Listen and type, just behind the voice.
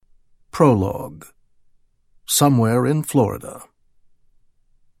Prologue. Somewhere in Florida.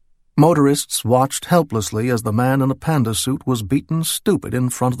 Motorists watched helplessly as the man in a panda suit was beaten stupid in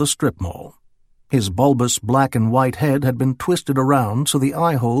front of the strip mall. His bulbous black and white head had been twisted around so the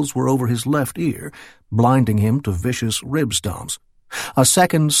eye holes were over his left ear, blinding him to vicious rib stomps. A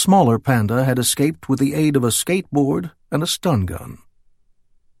second, smaller panda had escaped with the aid of a skateboard and a stun gun.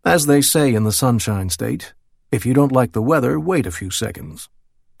 As they say in the Sunshine State, if you don't like the weather, wait a few seconds.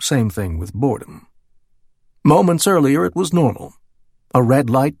 Same thing with boredom. Moments earlier it was normal. A red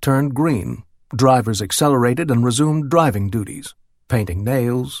light turned green. Drivers accelerated and resumed driving duties, painting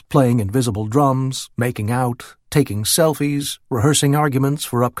nails, playing invisible drums, making out, taking selfies, rehearsing arguments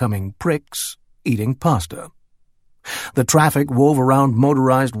for upcoming pricks, eating pasta. The traffic wove around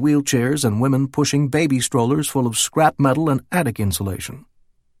motorized wheelchairs and women pushing baby strollers full of scrap metal and attic insulation.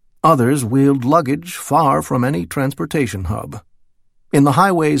 Others wheeled luggage far from any transportation hub. In the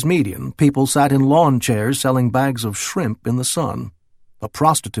highway's median, people sat in lawn chairs selling bags of shrimp in the sun. A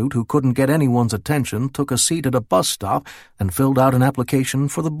prostitute who couldn't get anyone's attention took a seat at a bus stop and filled out an application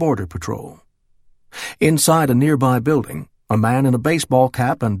for the Border Patrol. Inside a nearby building, a man in a baseball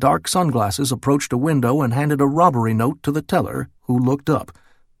cap and dark sunglasses approached a window and handed a robbery note to the teller, who looked up.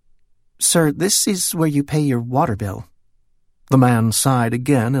 "Sir, this is where you pay your water bill." The man sighed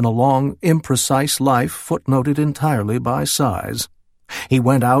again in a long, imprecise life footnoted entirely by sighs. He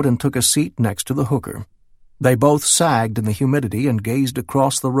went out and took a seat next to the hooker. They both sagged in the humidity and gazed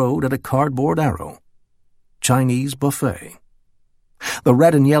across the road at a cardboard arrow. Chinese buffet. The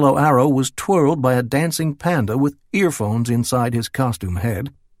red and yellow arrow was twirled by a dancing panda with earphones inside his costume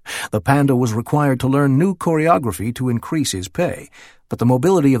head. The panda was required to learn new choreography to increase his pay, but the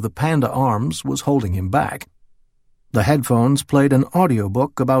mobility of the panda arms was holding him back. The headphones played an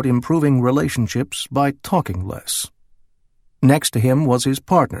audiobook about improving relationships by talking less. Next to him was his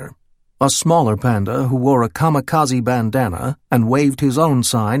partner, a smaller panda who wore a kamikaze bandana and waved his own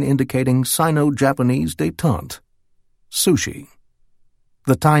sign indicating Sino-Japanese détente. Sushi.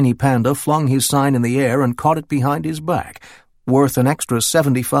 The tiny panda flung his sign in the air and caught it behind his back, worth an extra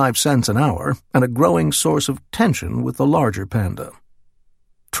 75 cents an hour and a growing source of tension with the larger panda.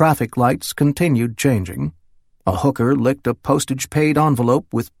 Traffic lights continued changing. A hooker licked a postage-paid envelope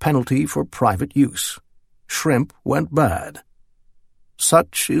with penalty for private use. Shrimp went bad.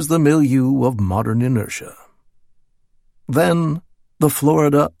 Such is the milieu of modern inertia. Then the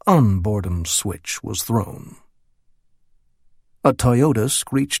Florida unboredom switch was thrown. A Toyota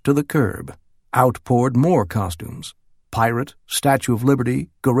screeched to the curb. Out poured more costumes. Pirate, Statue of Liberty,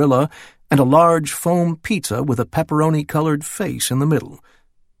 gorilla, and a large foam pizza with a pepperoni-colored face in the middle.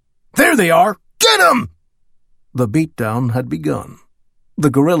 "There they are! Get 'em!" The beatdown had begun. The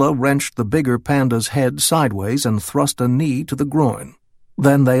gorilla wrenched the bigger panda's head sideways and thrust a knee to the groin.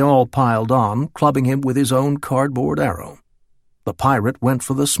 Then they all piled on, clubbing him with his own cardboard arrow. The pirate went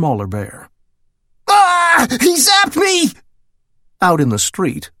for the smaller bear. "Ah! He zapped me!" Out in the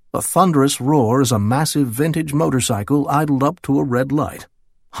street, a thunderous roar as a massive vintage motorcycle idled up to a red light.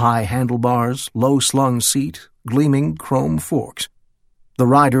 High handlebars, low-slung seat, gleaming chrome forks. The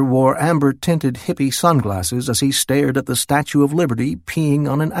rider wore amber-tinted hippie sunglasses as he stared at the Statue of Liberty peeing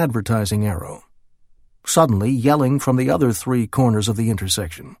on an advertising arrow. Suddenly yelling from the other three corners of the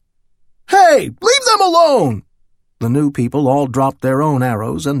intersection. "Hey, leave them alone!" The new people all dropped their own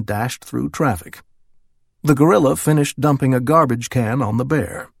arrows and dashed through traffic. The gorilla finished dumping a garbage can on the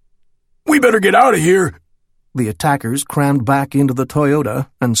bear. "We better get out of here!" The attackers crammed back into the Toyota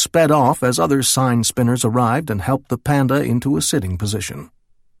and sped off as other sign spinners arrived and helped the panda into a sitting position.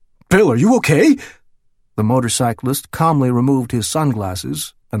 "Bill, are you okay?" The motorcyclist calmly removed his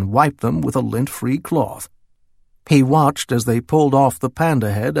sunglasses and wiped them with a lint-free cloth. He watched as they pulled off the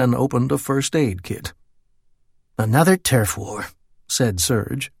panda head and opened a first aid kit. "Another turf war," said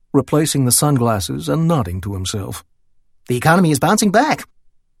Serge, replacing the sunglasses and nodding to himself. "The economy is bouncing back."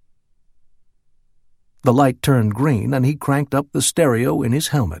 The light turned green and he cranked up the stereo in his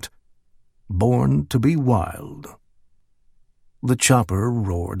helmet. Born to be wild. The chopper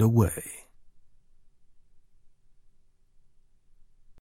roared away.